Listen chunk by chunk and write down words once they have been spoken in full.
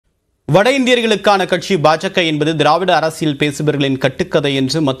வட இந்தியர்களுக்கான கட்சி பாஜக என்பது திராவிட அரசியல் பேசுபவர்களின் கட்டுக்கதை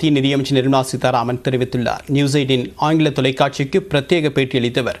என்று மத்திய நிதியமைச்சர் நிர்மலா சீதாராமன் தெரிவித்துள்ளார். News18 ஆங்கில தொலைக்காட்சிக்கு பிரத்யேக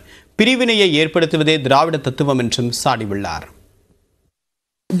பேட்டியளித்தவர் பிரிவினையை ஏற்படுத்துவதே திராவிட தத்துவம் என்றும் சாடியுள்ளார்.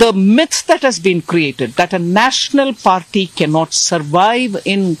 The myth that has been created that a national party cannot survive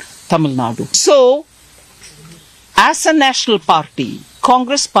in Tamil Nadu. So, as a national party,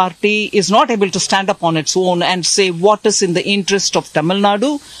 Congress party is not able to stand up on its own and say what is in the interest of Tamil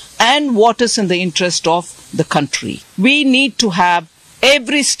Nadu and what is in the interest of the country. We need to have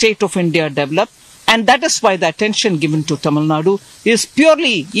every state of India develop, and that is why the attention given to Tamil Nadu is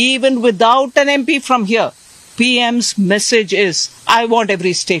purely, even without an MP from here, PM's message is, I want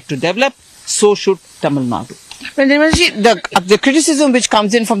every state to develop, so should Tamil Nadu. The criticism which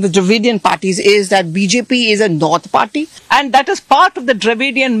comes in from the Dravidian parties is that BJP is a North party. And that is part of the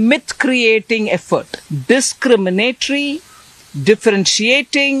Dravidian myth-creating effort. Discriminatory,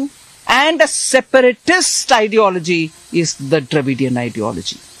 differentiating, and a separatist ideology is the Dravidian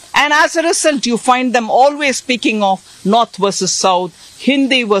ideology. And as a result, you find them always speaking of North versus South,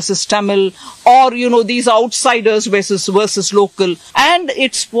 Hindi versus Tamil, or, these outsiders versus local. And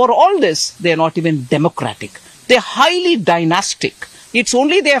it's for all this, they're not even democratic. They're highly dynastic. It's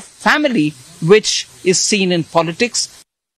only their family which is seen in politics.